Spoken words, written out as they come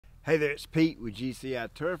Hey there, it's Pete with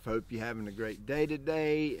GCI Turf. Hope you're having a great day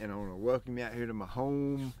today, and I want to welcome you out here to my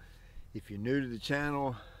home. If you're new to the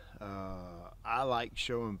channel, I like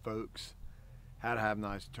showing folks how to have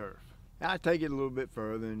nice turf. I take it a little bit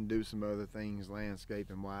further and do some other things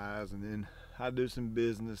landscaping wise, and then I do some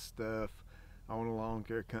business stuff. I own a lawn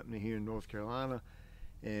care company here in North Carolina,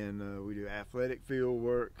 and we do athletic field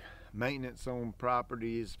work, maintenance on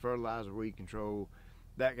properties, fertilizer, weed control,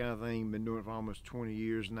 that kind of thing. Been doing it for almost 20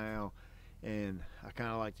 years now, and I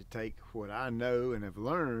kind of like to take what I know and have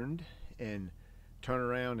learned and turn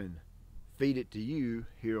around and feed it to you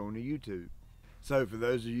here on the YouTube. So for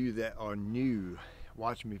those of you that are new,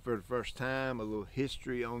 watching me for the first time, a little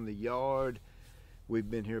history on the yard.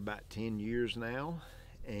 We've been here about 10 years now,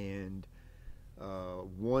 and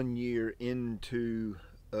 1 year into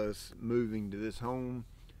us moving to this home,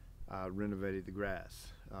 I renovated the grass.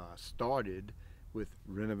 Started with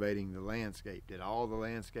renovating the landscape. Did all the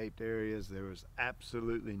landscaped areas. There was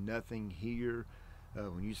absolutely nothing here.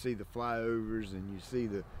 When you see the flyovers and you see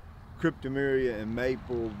the cryptomeria and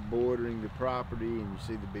maple bordering the property, and you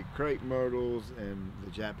see the big crepe myrtles and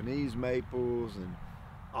the Japanese maples and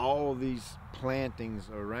all these plantings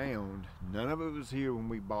around, none of it was here when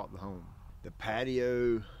we bought the home. The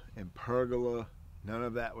patio and pergola, none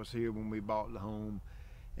of that was here when we bought the home.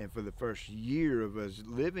 And for the first year of us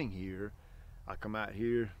living here, I come out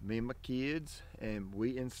here, me and my kids, and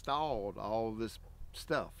we installed all this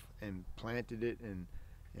stuff and planted it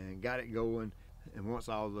and got it going. And once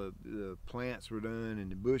all the plants were done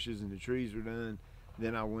and the bushes and the trees were done,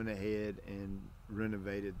 then I went ahead and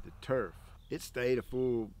renovated the turf. It stayed a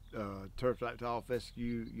full turf tall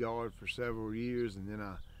fescue yard for several years, and then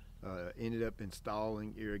I ended up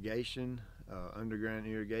installing irrigation, underground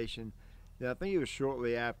irrigation. Then I think it was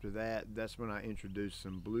shortly after that, that's when I introduced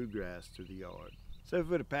some bluegrass to the yard. So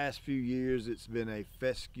for the past few years, it's been a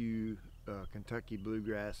fescue Kentucky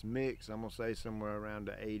bluegrass mix. I'm gonna say somewhere around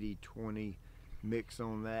the 80-20 mix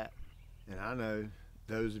on that. And I know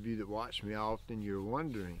those of you that watch me often, you're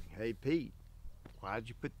wondering, hey Pete, why'd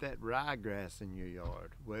you put that ryegrass in your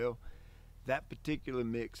yard? Well, that particular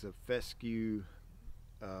mix of fescue,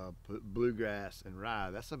 bluegrass and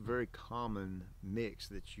rye, that's a very common mix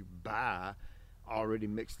that you buy already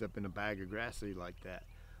mixed up in a bag of grass seed like that.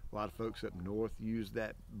 A lot of folks up north use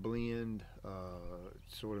that blend,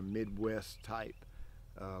 sort of Midwest type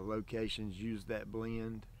locations use that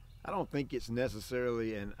blend. I don't think it's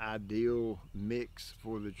necessarily an ideal mix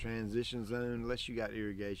for the transition zone unless you got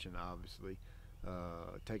irrigation, obviously.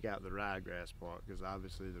 Take out the ryegrass part, because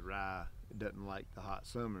obviously the rye doesn't like the hot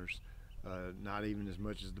summers, not even as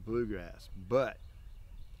much as the bluegrass, but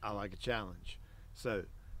I like a challenge. So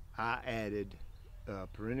I added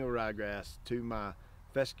perennial ryegrass to my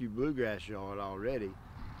fescue bluegrass yard already,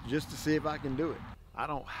 just to see if I can do it. I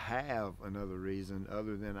don't have another reason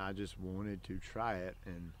other than I just wanted to try it,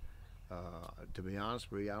 and to be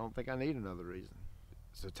honest with you, I don't think I need another reason.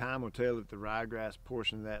 So time will tell if the ryegrass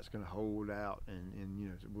portion of that's going to hold out, and you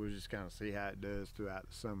know, we'll just kind of see how it does throughout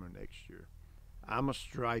the summer next year. I'm a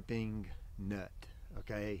striping nut,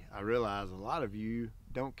 okay? I realize a lot of you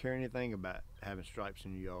don't care anything about having stripes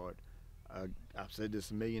in your yard. I've said this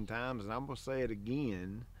a million times, and I'm gonna say it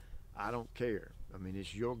again. I don't care. I mean,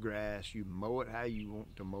 it's your grass. You mow it how you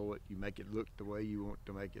want to mow it. You make it look the way you want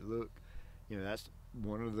to make it look. You know, that's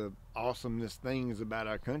one of the awesomeness things about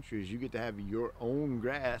our country, is you get to have your own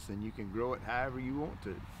grass and you can grow it however you want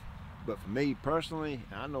to. But for me personally,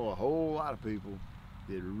 I know a whole lot of people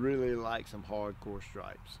that really like some hardcore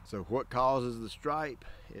stripes. So what causes the stripe?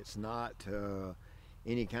 It's not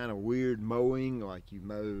any kind of weird mowing, like you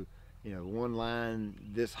mow, you know, one line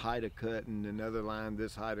this height of cut and another line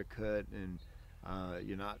this height of cut, and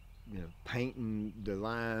you're not, you know, painting the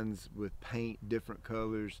lines with paint different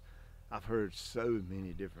colors. I've heard so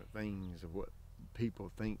many different things of what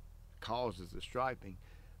people think causes the striping,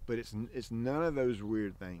 but it's none of those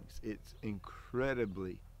weird things. It's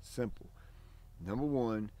incredibly simple. Number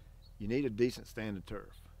one, you need a decent standard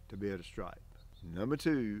turf to be able to stripe. Number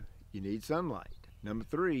two, you need sunlight. Number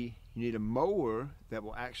three, you need a mower that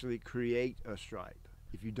will actually create a stripe.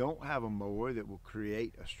 If you don't have a mower that will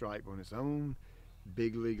create a stripe on its own,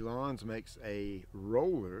 Big League Lawns makes a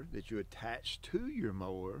roller that you attach to your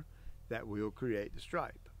mower that will create the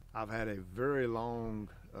stripe. I've had a very long,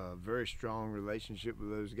 very strong relationship with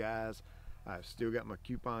those guys. I've still got my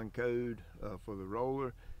coupon code for the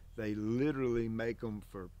roller. They literally make them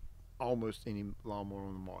for almost any lawnmower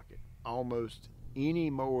on the market. Almost any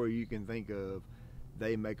mower you can think of,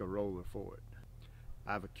 they make a roller for it.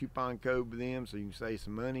 I have a coupon code with them so you can save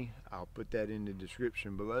some money. I'll put that in the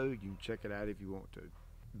description below. You can check it out if you want to.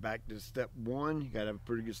 back to step one, you gotta have a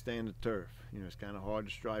pretty good stand of turf. You know, it's kind of hard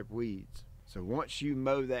to stripe weeds. So once you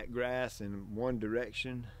mow that grass in one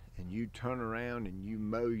direction and you turn around and you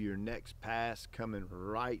mow your next pass coming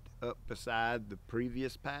right up beside the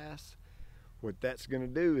previous pass, what that's gonna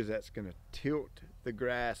do is that's gonna tilt the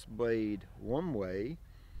grass blade one way,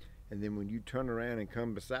 and then when you turn around and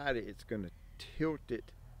come beside it, it's gonna tilt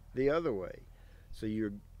it the other way. So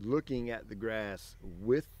you're looking at the grass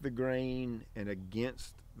with the grain and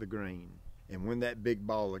against the grain. And when that big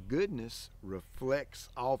ball of goodness reflects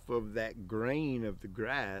off of that grain of the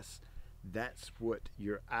grass, that's what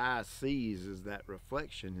your eye sees, is that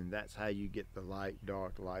reflection, and that's how you get the light,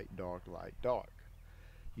 dark, light, dark, light, dark.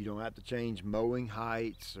 You don't have to change mowing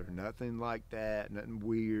heights or nothing like that, nothing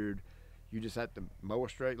weird. You just have to mow a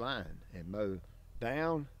straight line and mow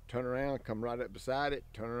down, turn around, come right up beside it,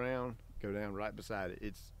 turn around, go down right beside it.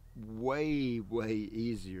 It's way, way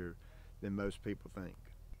easier than most people think.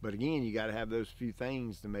 But again, you got to have those few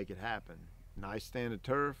things to make it happen. Nice stand of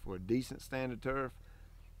turf or a decent stand of turf.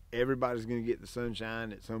 Everybody's going to get the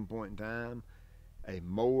sunshine at some point in time. A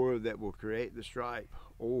mower that will create the stripe,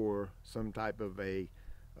 or some type of a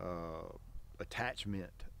attachment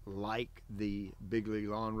like the Big League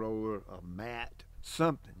Lawn Roller, a mat,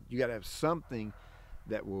 something. You got to have something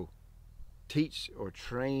that will teach or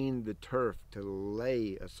train the turf to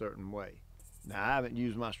lay a certain way. Now, I haven't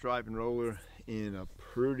used my striping roller in a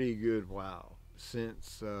pretty good while,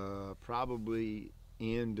 since probably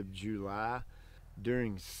end of July.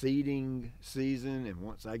 During seeding season, and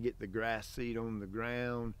once I get the grass seed on the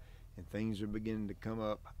ground and things are beginning to come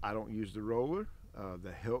up, I don't use the roller.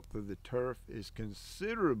 The health of the turf is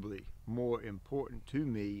considerably more important to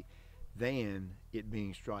me than it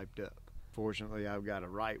being striped up. Fortunately, I've got a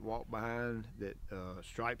right walk behind that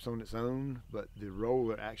stripes on its own, but the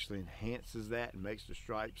roller actually enhances that and makes the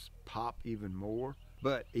stripes pop even more.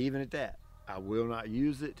 But even at that, I will not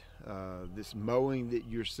use it. This mowing that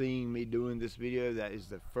you're seeing me doing this video, that is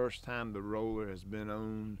the first time the roller has been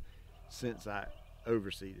on since I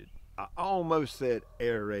overseeded. I almost said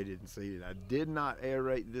aerated and seeded. I did not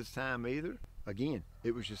aerate this time either. Again,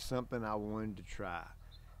 it was just something I wanted to try.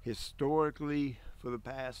 Historically, for the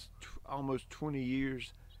past almost 20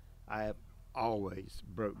 years, I have always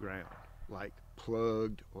broke ground, like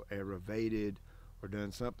plugged or aerated or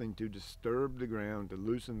done something to disturb the ground, to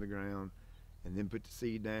loosen the ground, and then put the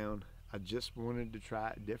seed down. I just wanted to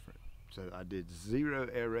try it different. So I did 0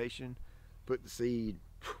 aeration, put the seed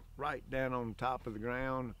right down on top of the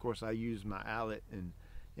ground. Of course, I used my eyelet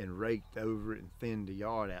and raked over it and thinned the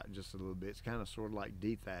yard out just a little bit. It's kind of sort of like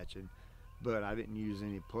dethatching, but I didn't use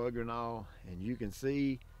any plug and all, and you can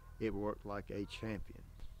see it worked like a champion.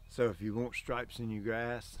 So if you want stripes in your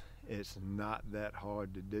grass, it's not that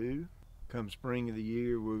hard to do. Come spring of the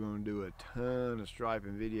year, we're going to do a ton of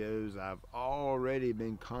striping videos. I've already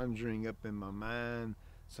been conjuring up in my mind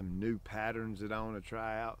some new patterns that I want to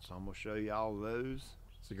try out, so I'm going to show you all of those.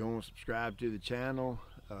 So go and subscribe to the channel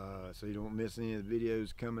so you don't miss any of the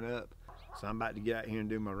videos coming up. So I'm about to get out here and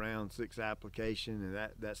do my round 6 application, and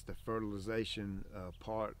that's the fertilization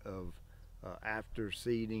part of after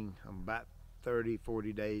seeding. I'm about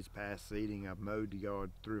 30-40 days past seeding. I've mowed the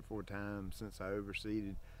yard 3 or 4 times since I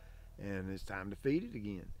overseeded, and it's time to feed it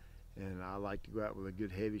again. And I like to go out with a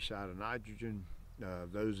good heavy shot of nitrogen.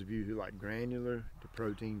 Those of you who like Granular, the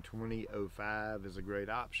Protein 2005 is a great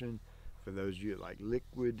option. For those of you that like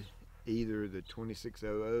liquid, either the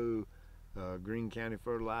 2600 Green County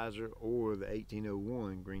fertilizer or the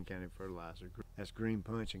 1801 Green County fertilizer. That's Green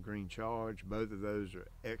Punch and Green Charge. Both of those are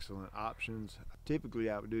excellent options.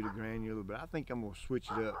 Typically I would do the Granular, but I think I'm going to switch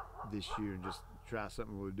it up this year and just try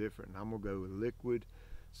something a little different, and I'm going to go with liquid.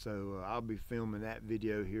 So I'll be filming that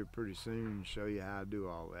video here pretty soon and show you how I do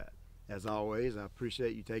all that. As always, I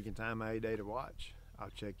appreciate you taking time out of your day to watch.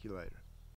 I'll check you later.